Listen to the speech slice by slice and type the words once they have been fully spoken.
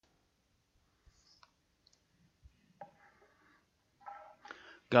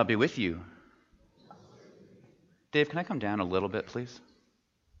God be with you. Dave, can I come down a little bit, please?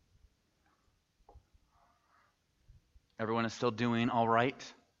 Everyone is still doing all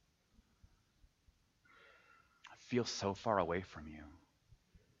right? I feel so far away from you.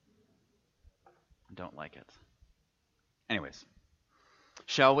 I don't like it. Anyways,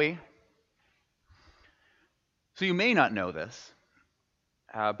 shall we? So you may not know this,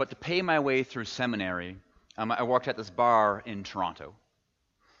 but to pay my way through seminary, I worked at this bar in Toronto.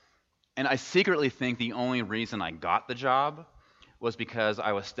 And I secretly think the only reason I got the job was because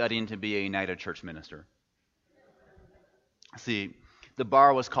I was studying to be a United Church minister. See, the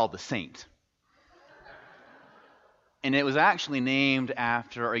bar was called The Saint. And it was actually named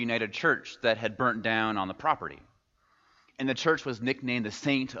after a United Church that had burnt down on the property. And the church was nicknamed the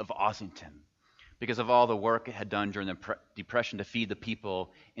Saint of Ossington because of all the work it had done during the Depression to feed the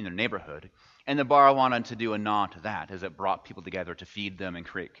people in their neighborhood. And the bar wanted to do a nod to that as it brought people together to feed them and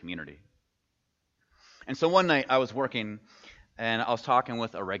create community. And so one night I was working and I was talking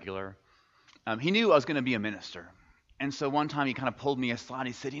with a regular. He knew I was going to be a minister. And so one time he kind of pulled me aside.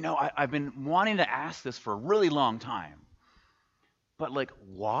 He said, I've been wanting to ask this for a really long time. But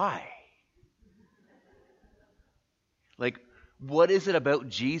why? What is it about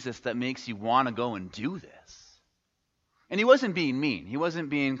Jesus that makes you want to go and do this? And he wasn't being mean. He wasn't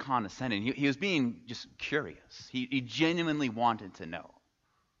being condescending. He was being just curious. He genuinely wanted to know.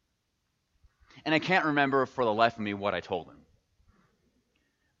 And I can't remember for the life of me what I told him.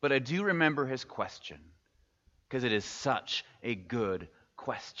 But I do remember his question, because it is such a good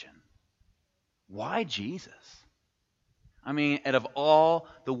question. Why Jesus? I mean, out of all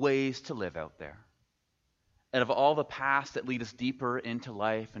the ways to live out there, out of all the paths that lead us deeper into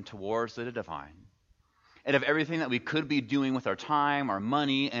life and towards the divine, out of everything that we could be doing with our time, our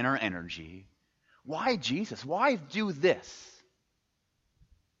money, and our energy, why Jesus? Why do this?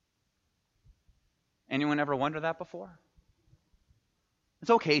 Anyone ever wondered that before?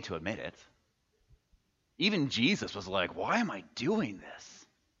 It's okay to admit it. Even Jesus was like, why am I doing this?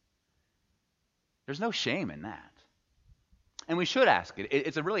 There's no shame in that. And we should ask it.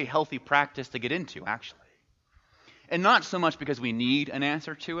 It's a really healthy practice to get into, actually. And not so much because we need an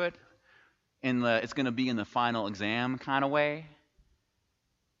answer to it, it's going to be in the final exam kind of way,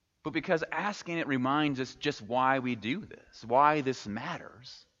 but because asking it reminds us just why we do this, why this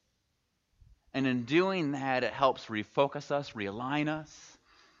matters. And in doing that, it helps refocus us, realign us,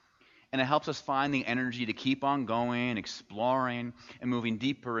 and it helps us find the energy to keep on going, exploring, and moving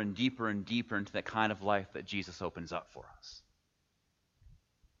deeper and deeper and deeper into that kind of life that Jesus opens up for us.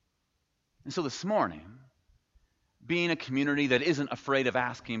 And so this morning, being a community that isn't afraid of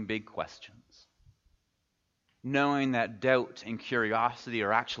asking big questions, knowing that doubt and curiosity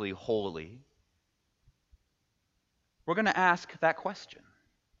are actually holy, we're going to ask that question.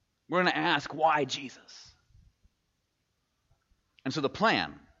 We're going to ask, why Jesus? And so the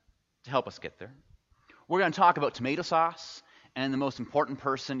plan to help us get there, we're going to talk about tomato sauce and the most important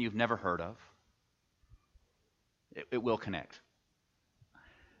person you've never heard of. It will connect.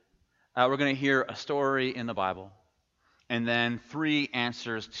 We're going to hear a story in the Bible, and then 3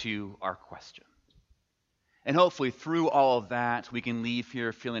 answers to our question. And hopefully through all of that, we can leave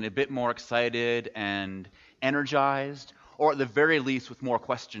here feeling a bit more excited and energized, or at the very least with more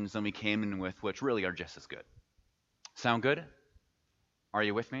questions than we came in with, which really are just as good. Sound good? Are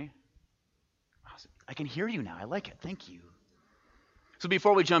you with me? I can hear you now. I like it. Thank you. So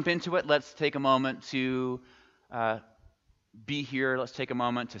before we jump into it, let's take a moment to be here. Let's take a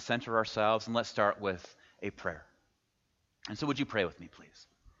moment to center ourselves, and let's start with a prayer. And so would you pray with me, please?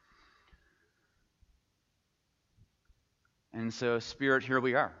 And so, Spirit, here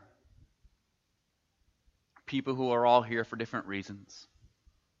we are. People who are all here for different reasons.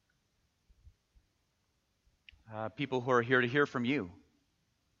 People who are here to hear from you.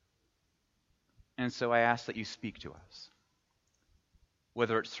 And so I ask that you speak to us.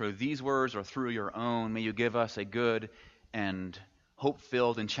 Whether it's through these words or through your own, may you give us a good and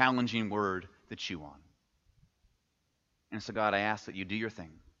hope-filled and challenging word to chew on. And so, God, I ask that you do your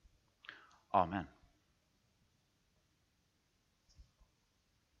thing. Amen.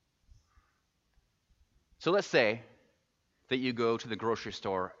 So let's say that you go to the grocery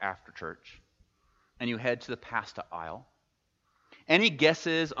store after church and you head to the pasta aisle. Any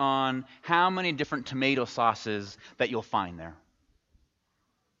guesses on how many different tomato sauces that you'll find there?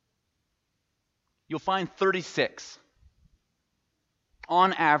 You'll find 36.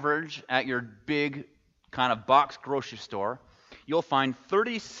 On average, at your big kind of box grocery store, you'll find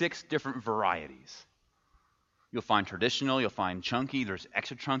 36 different varieties. You'll find traditional, you'll find chunky, there's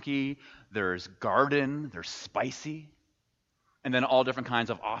extra chunky, there's garden, there's spicy. and then all different kinds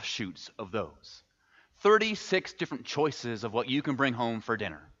of offshoots of those. 36 different choices of what you can bring home for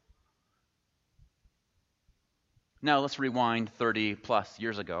dinner. Now let's rewind 30 plus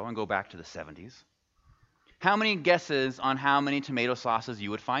years ago and go back to the 70s. How many guesses on how many tomato sauces you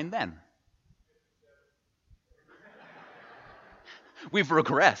would find then? We've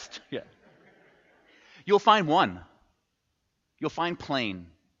regressed. Yeah. You'll find one. You'll find plain.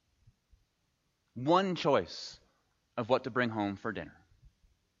 One choice of what to bring home for dinner.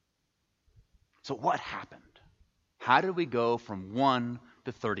 So what happened? How did we go from 1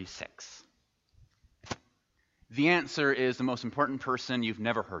 to 36? The answer is the most important person you've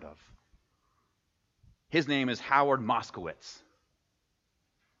never heard of. His name is Howard Moskowitz.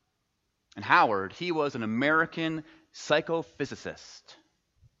 And Howard, he was an American psychophysicist.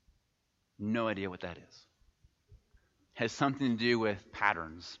 No idea what that is. Has something to do with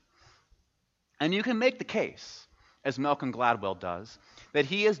patterns. And you can make the case, as Malcolm Gladwell does, that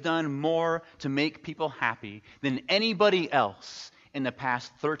he has done more to make people happy than anybody else in the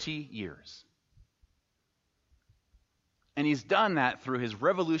past 30 years. And he's done that through his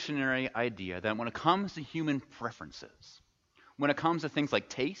revolutionary idea that when it comes to human preferences, when it comes to things like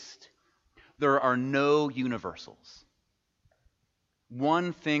taste, there are no universals.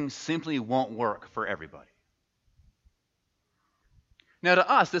 One thing simply won't work for everybody. Now, to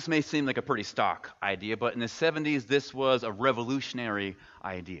us, this may seem like a pretty stock idea, but in the 70s, this was a revolutionary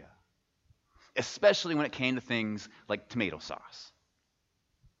idea, especially when it came to things like tomato sauce.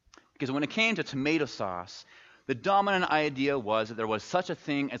 Because when it came to tomato sauce, the dominant idea was that there was such a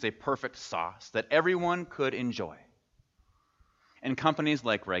thing as a perfect sauce that everyone could enjoy. And companies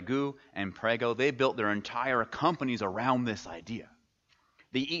like Ragu and Prego, they built their entire companies around this idea.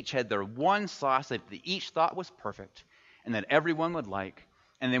 They each had their one sauce that they each thought was perfect and that everyone would like,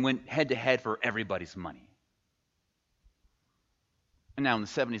 and they went head-to-head for everybody's money. And now in the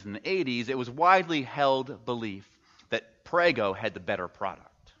 70s and the 80s, it was widely held belief that Prego had the better product.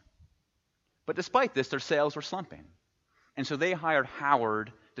 But despite this, their sales were slumping. And so they hired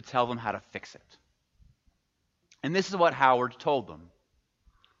Howard to tell them how to fix it. And this is what Howard told them.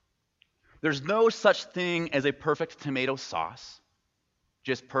 There's no such thing as a perfect tomato sauce,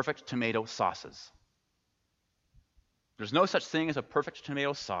 just perfect tomato sauces. There's no such thing as a perfect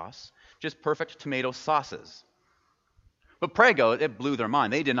tomato sauce, just perfect tomato sauces. But Prego, it blew their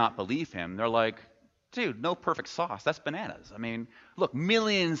mind. They did not believe him. They're like, dude, no perfect sauce. That's bananas. I mean, look,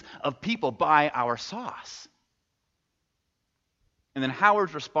 millions of people buy our sauce. And then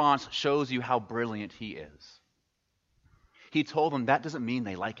Howard's response shows you how brilliant he is. He told them that doesn't mean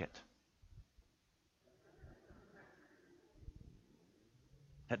they like it.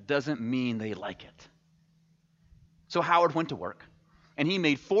 That doesn't mean they like it. So Howard went to work, and he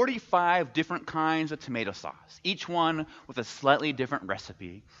made 45 different kinds of tomato sauce, each one with a slightly different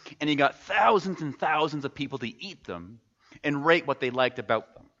recipe, and he got thousands and thousands of people to eat them and rate what they liked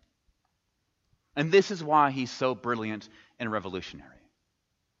about them. And this is why he's so brilliant and revolutionary.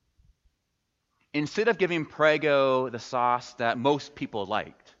 Instead of giving Prego the sauce that most people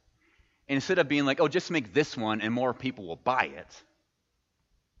liked, instead of being like, oh, just make this one and more people will buy it,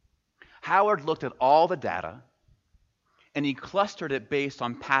 Howard looked at all the data and he clustered it based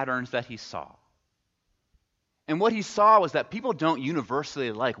on patterns that he saw. And what he saw was that people don't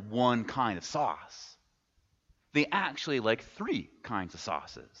universally like one kind of sauce. They actually like 3 kinds of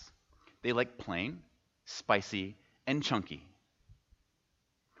sauces. They like plain, spicy, and chunky.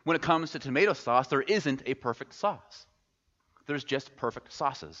 When it comes to tomato sauce, there isn't a perfect sauce. There's just perfect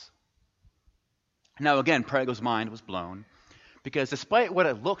sauces. Now again, Prego's mind was blown, because despite what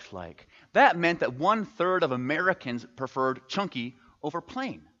it looked like, that meant that 1/3 of Americans preferred chunky over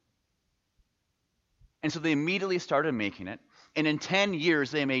plain. And so they immediately started making it, and in 10 years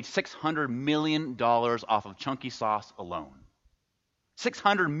they made $600 million off of chunky sauce alone.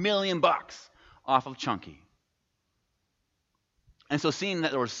 $600 million off of chunky. And so seeing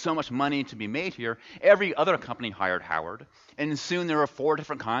that there was so much money to be made here, every other company hired Howard, and soon there were 4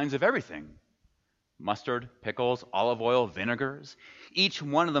 different kinds of everything. Mustard, pickles, olive oil, vinegars, each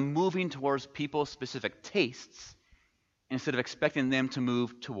one of them moving towards people's specific tastes instead of expecting them to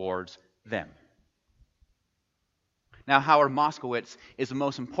move towards them. Now, Howard Moskowitz is the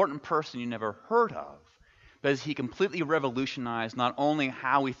most important person you never heard of, because he completely revolutionized not only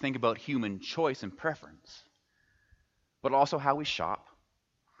how we think about human choice and preference, but also how we shop,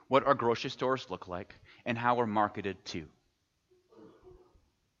 what our grocery stores look like, and how we're marketed to.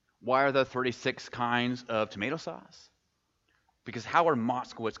 Why are there 36 kinds of tomato sauce? Because Howard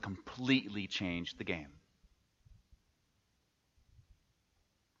Moskowitz completely changed the game.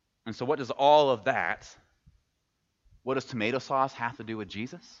 And so what does all of that What does tomato sauce have to do with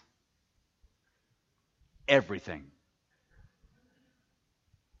Jesus? Everything.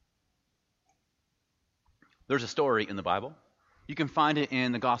 There's a story in the Bible. You can find it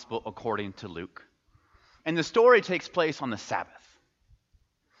in the Gospel according to Luke. And the story takes place on the Sabbath.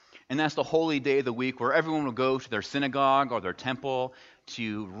 And that's the holy day of the week where everyone will go to their synagogue or their temple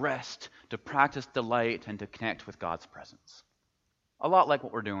to rest, to practice delight, and to connect with God's presence. A lot like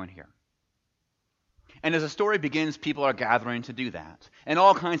what we're doing here. And as the story begins, people are gathering to do that. And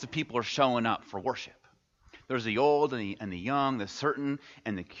all kinds of people are showing up for worship. There's the old and the young, the certain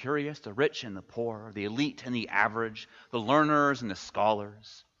and the curious, the rich and the poor, the elite and the average, the learners and the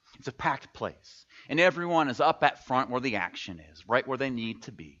scholars. It's a packed place. And everyone is up at front where the action is, right where they need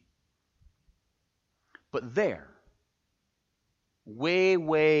to be. But there, way,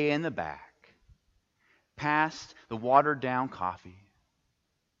 way in the back, past the watered-down coffee,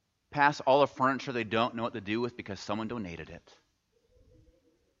 past all the furniture they don't know what to do with because someone donated it,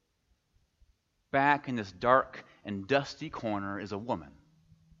 back in this dark and dusty corner is a woman.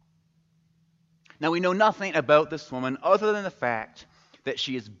 Now, we know nothing about this woman other than the fact that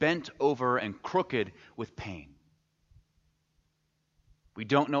she is bent over and crooked with pain. We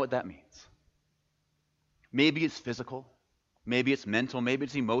don't know what that means. Maybe it's physical, maybe it's mental, maybe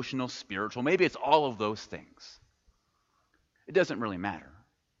it's emotional, spiritual, maybe it's all of those things. It doesn't really matter.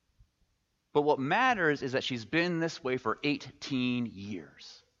 But what matters is that she's been this way for 18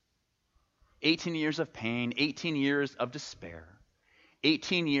 years. 18 years of pain, 18 years of despair,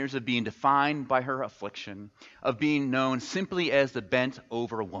 18 years of being defined by her affliction, of being known simply as the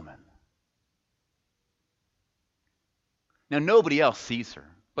bent-over woman. Now, nobody else sees her,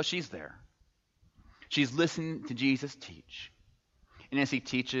 but she's there. She's listening to Jesus teach. And as he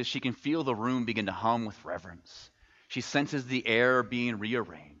teaches, she can feel the room begin to hum with reverence. She senses the air being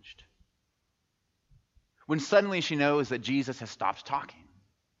rearranged. When suddenly she knows that Jesus has stopped talking.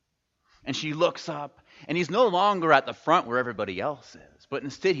 And she looks up, and he's no longer at the front where everybody else is, but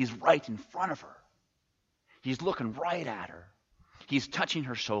instead he's right in front of her. He's looking right at her. He's touching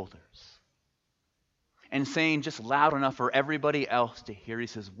her shoulders. And saying just loud enough for everybody else to hear, he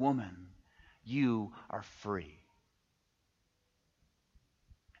says, "Woman, you are free."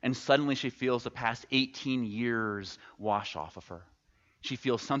 And suddenly she feels the past 18 years wash off of her. She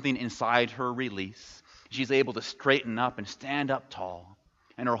feels something inside her release. She's able to straighten up and stand up tall.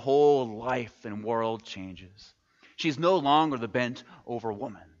 And her whole life and world changes. She's no longer the bent-over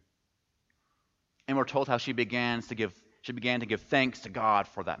woman. And we're told how she began to give thanks to God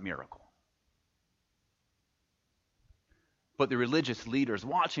for that miracle. But the religious leaders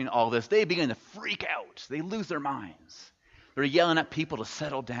watching all this, they begin to freak out. They lose their minds. They're yelling at people to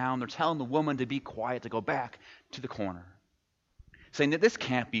settle down. They're telling the woman to be quiet, to go back to the corner. Saying that this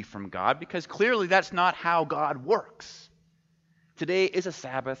can't be from God because clearly that's not how God works. Today is a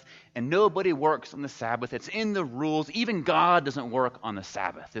Sabbath, and nobody works on the Sabbath. It's in the rules. Even God doesn't work on the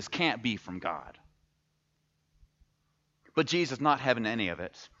Sabbath. This can't be from God. But Jesus is not having any of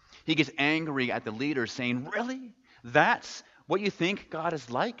it. He gets angry at the leaders, saying, "Really? That's what you think God is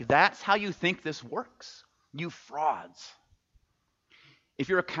like? That's how you think this works? You frauds. If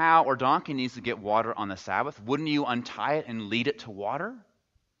your cow or donkey needs to get water on the Sabbath, wouldn't you untie it and lead it to water?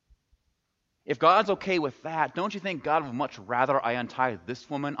 If God's okay with that, don't you think God would much rather I untie this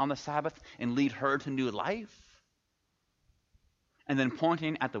woman on the Sabbath and lead her to new life?" And then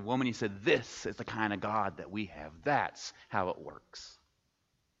pointing at the woman, he said, "This is the kind of God that we have. That's how it works."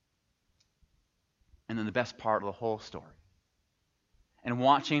 And then the best part of the whole story. And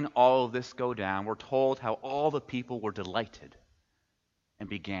watching all of this go down, we're told how all the people were delighted and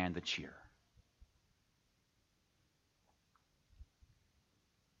began to cheer.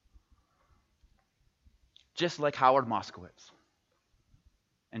 Just like Howard Moskowitz,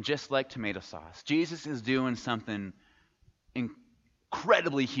 and just like tomato sauce, Jesus is doing something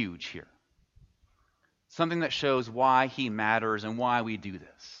incredibly huge here. Something that shows why he matters and why we do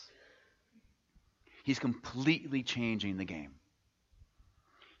this. He's completely changing the game.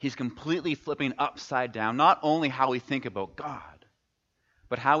 He's completely flipping upside down not only how we think about God,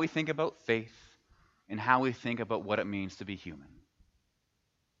 but how we think about faith and how we think about what it means to be human.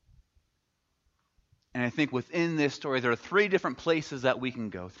 And I think within this story, there are 3 different places that we can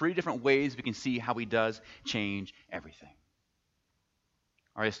go, 3 different ways we can see how he does change everything.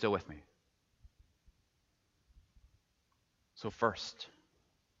 Are you still with me? So first,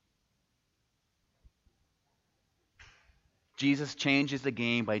 Jesus changes the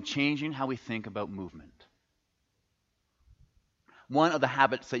game by changing how we think about movement. One of the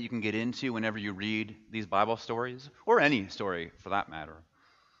habits that you can get into whenever you read these Bible stories, or any story for that matter,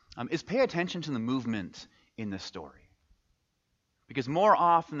 is pay attention to the movement in the story. Because more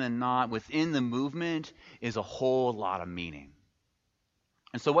often than not, within the movement is a whole lot of meaning.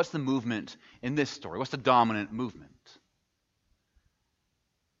 And so what's the movement in this story? What's the dominant movement?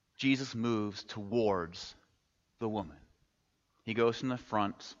 Jesus moves towards the woman. He goes from the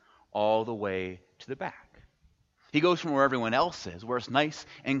front all the way to the back. He goes from where everyone else is, where it's nice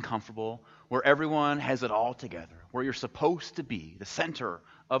and comfortable, where everyone has it all together, where you're supposed to be, the center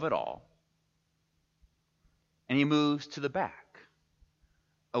of it all. And he moves to the back,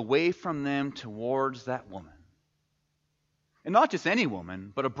 away from them towards that woman. And not just any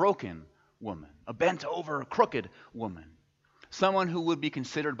woman, but a broken woman, a bent over, crooked woman. Someone who would be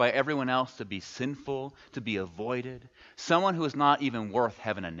considered by everyone else to be sinful, to be avoided. Someone who is not even worth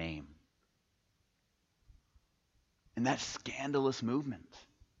having a name. And that's scandalous movement.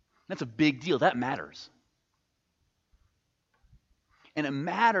 That's a big deal. That matters. And it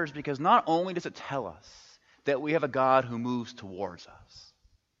matters because not only does it tell us that we have a God who moves towards us,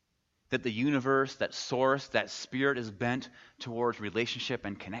 that the universe, that source, that spirit is bent towards relationship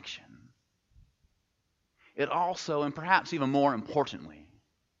and connection. It also, and perhaps even more importantly,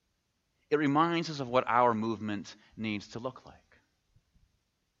 it reminds us of what our movement needs to look like.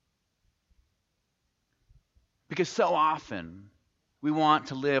 Because so often, we want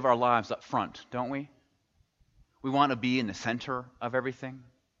to live our lives up front, don't we? We want to be in the center of everything.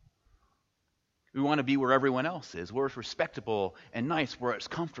 We want to be where everyone else is, where it's respectable and nice, where it's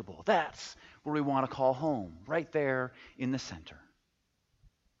comfortable. That's where we want to call home, right there in the center.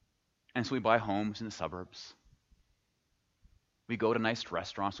 And so we buy homes in the suburbs. We go to nice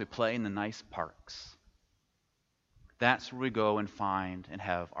restaurants. We play in the nice parks. That's where we go and find and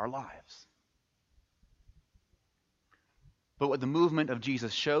have our lives. But what the movement of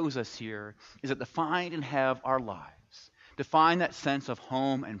Jesus shows us here is that to find and have our lives, to find that sense of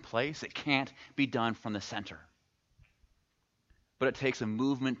home and place, it can't be done from the center. But it takes a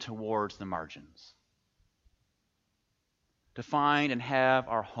movement towards the margins. To find and have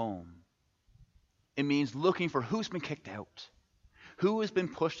our home, it means looking for who's been kicked out, who has been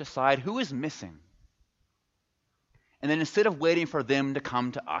pushed aside, who is missing. And then instead of waiting for them to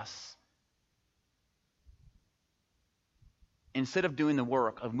come to us, instead of doing the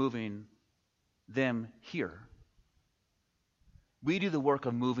work of moving them here, we do the work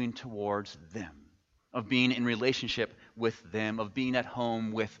of moving towards them, of being in relationship with them, of being at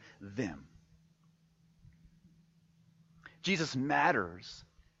home with them. Jesus matters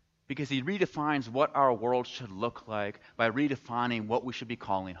because he redefines what our world should look like by redefining what we should be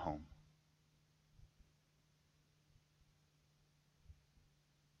calling home.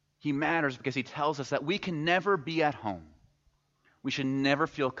 He matters because he tells us that we can never be at home. We should never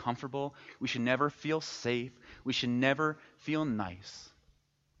feel comfortable. We should never feel safe. We should never feel nice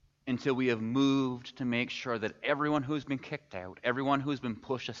until we have moved to make sure that everyone who's been kicked out, everyone who's been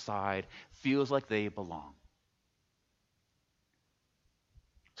pushed aside, feels like they belong.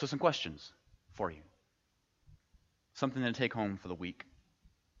 So some questions for you. Something to take home for the week.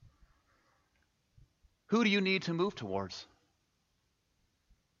 Who do you need to move towards?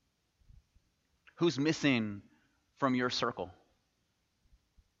 Who's missing from your circle?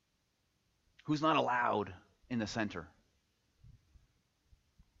 Who's not allowed in the center?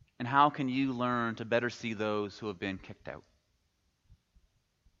 And how can you learn to better see those who have been kicked out?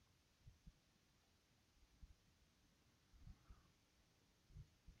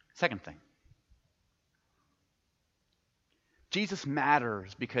 Second thing. Jesus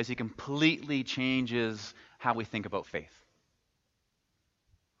matters because he completely changes how we think about faith.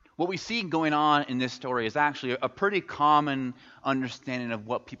 What we see going on in this story is actually a pretty common understanding of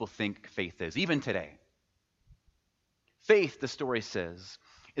what people think faith is, even today. Faith, the story says,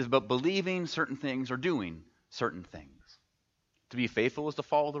 is about believing certain things or doing certain things. To be faithful is to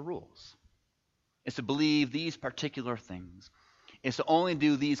follow the rules. It's to believe these particular things. It's to only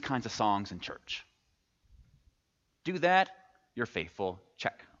do these kinds of songs in church. Do that, you're faithful.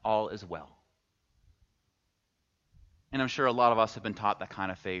 Check. All is well. And I'm sure a lot of us have been taught that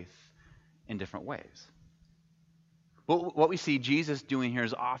kind of faith in different ways. But what we see Jesus doing here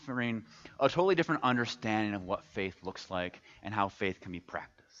is offering a totally different understanding of what faith looks like and how faith can be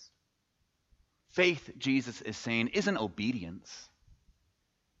practiced. Faith, Jesus is saying, isn't obedience.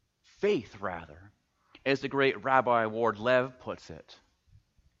 Faith, rather, as the great Rabbi Ward Lev puts it,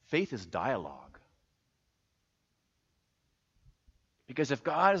 faith is dialogue. Because if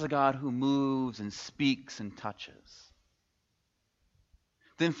God is a God who moves and speaks and touches,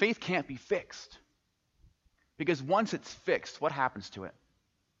 then faith can't be fixed. Because once it's fixed, what happens to it?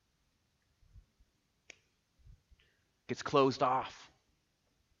 It gets closed off.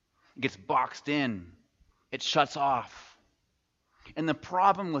 It gets boxed in. It shuts off. And the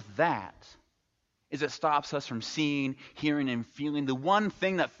problem with that is it stops us from seeing, hearing, and feeling the one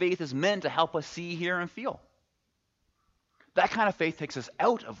thing that faith is meant to help us see, hear, and feel. That kind of faith takes us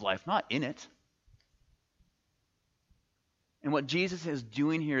out of life, not in it. And what Jesus is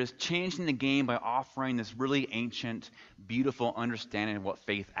doing here is changing the game by offering this really ancient, beautiful understanding of what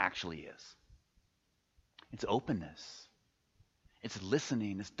faith actually is. It's openness. It's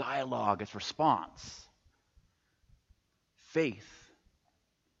listening. It's dialogue. It's response. Faith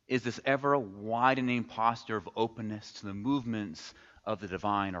is this ever-widening posture of openness to the movements of the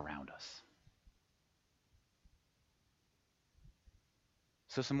divine around us.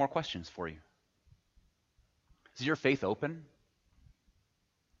 So some more questions for you. Is your faith open?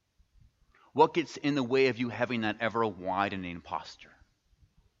 What gets in the way of you having that ever-widening posture?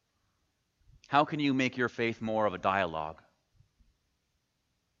 How can you make your faith more of a dialogue?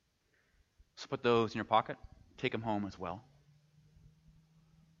 So put those in your pocket. Take them home as well.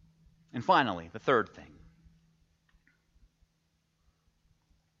 And finally, the third thing.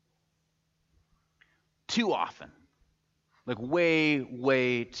 Too often, like way,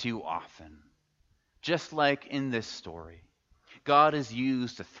 way too often, just like in this story, God is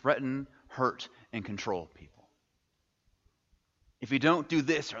used to threaten, hurt, and control people. If you don't do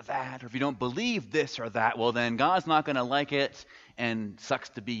this or that, or if you don't believe this or that, well then God's not going to like it, and sucks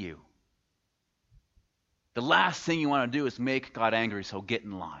to be you. The last thing you want to do is make God angry, so get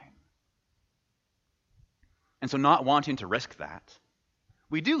in line. And so not wanting to risk that,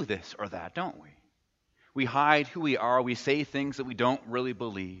 we do this or that, don't we? We hide who we are. We say things that we don't really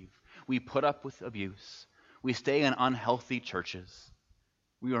believe. We put up with abuse. We stay in unhealthy churches.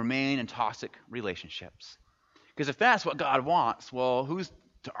 We remain in toxic relationships. Because if that's what God wants, well, who's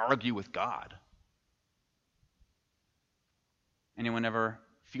to argue with God? Anyone ever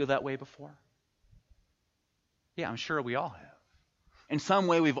feel that way before? Yeah, I'm sure we all have. In some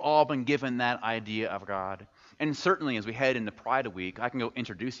way, we've all been given that idea of God. And certainly, as we head into Pride Week, I can go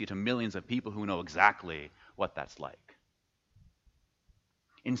introduce you to millions of people who know exactly what that's like.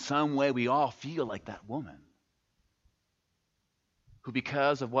 In some way, we all feel like that woman who,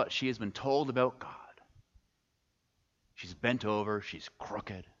 because of what she has been told about God, she's bent over, she's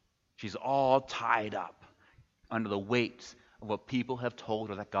crooked, she's all tied up under the weight of what people have told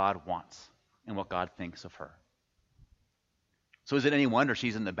her that God wants and what God thinks of her. So is it any wonder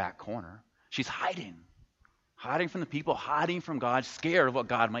she's in the back corner? She's hiding from the people, hiding from God, scared of what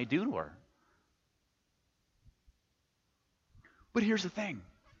God might do to her. But here's the thing.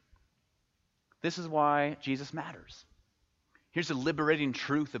 This is why Jesus matters. Here's the liberating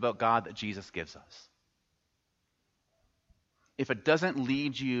truth about God that Jesus gives us. If it doesn't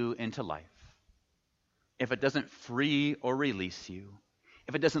lead you into life, if it doesn't free or release you,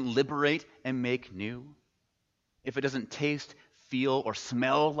 if it doesn't liberate and make new, if it doesn't taste, feel, or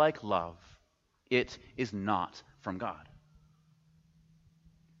smell like love, it is not from God.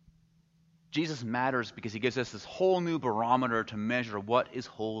 Jesus matters because he gives us this whole new barometer to measure what is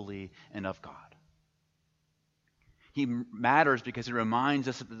holy and of God. He matters because he reminds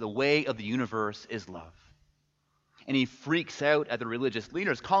us that the way of the universe is love. And he freaks out at the religious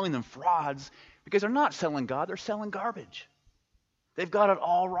leaders, calling them frauds, because they're not selling God, they're selling garbage. They've got it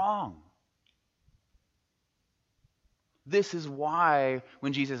all wrong. This is why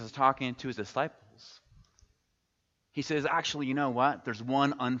when Jesus is talking to his disciples, he says, actually, you know what? There's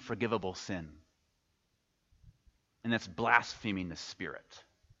one unforgivable sin. And that's blaspheming the Spirit.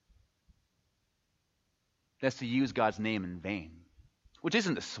 That's to use God's name in vain. Which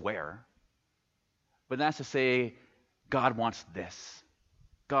isn't to swear. But that's to say, God wants this.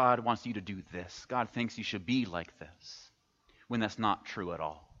 God wants you to do this. God thinks you should be like this. When that's not true at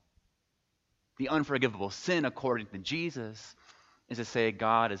all. The unforgivable sin, according to Jesus, is to say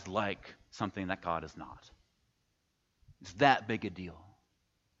God is like something that God is not. It's that big a deal.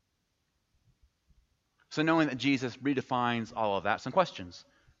 So knowing that Jesus redefines all of that, some questions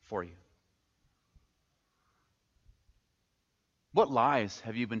for you. What lies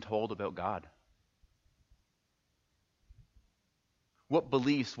have you been told about God? What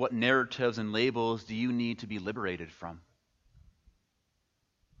beliefs, what narratives and labels do you need to be liberated from?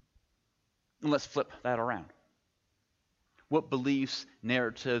 And let's flip that around. What beliefs,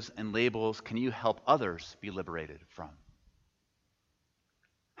 narratives, and labels can you help others be liberated from?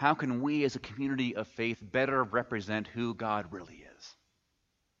 How can we as a community of faith better represent who God really is?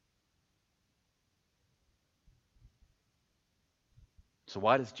 So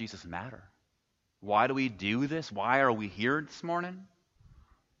why does Jesus matter? Why do we do this? Why are we here this morning?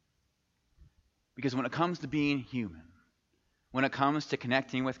 Because when it comes to being human, when it comes to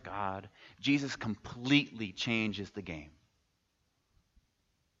connecting with God, Jesus completely changes the game.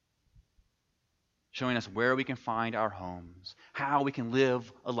 showing us where we can find our homes, how we can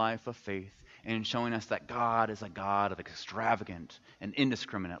live a life of faith, and showing us that God is a God of extravagant and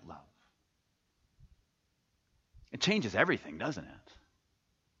indiscriminate love. It changes everything, doesn't it?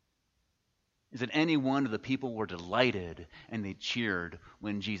 Is that any one of the people were delighted and they cheered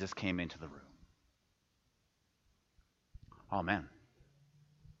when Jesus came into the room. Amen.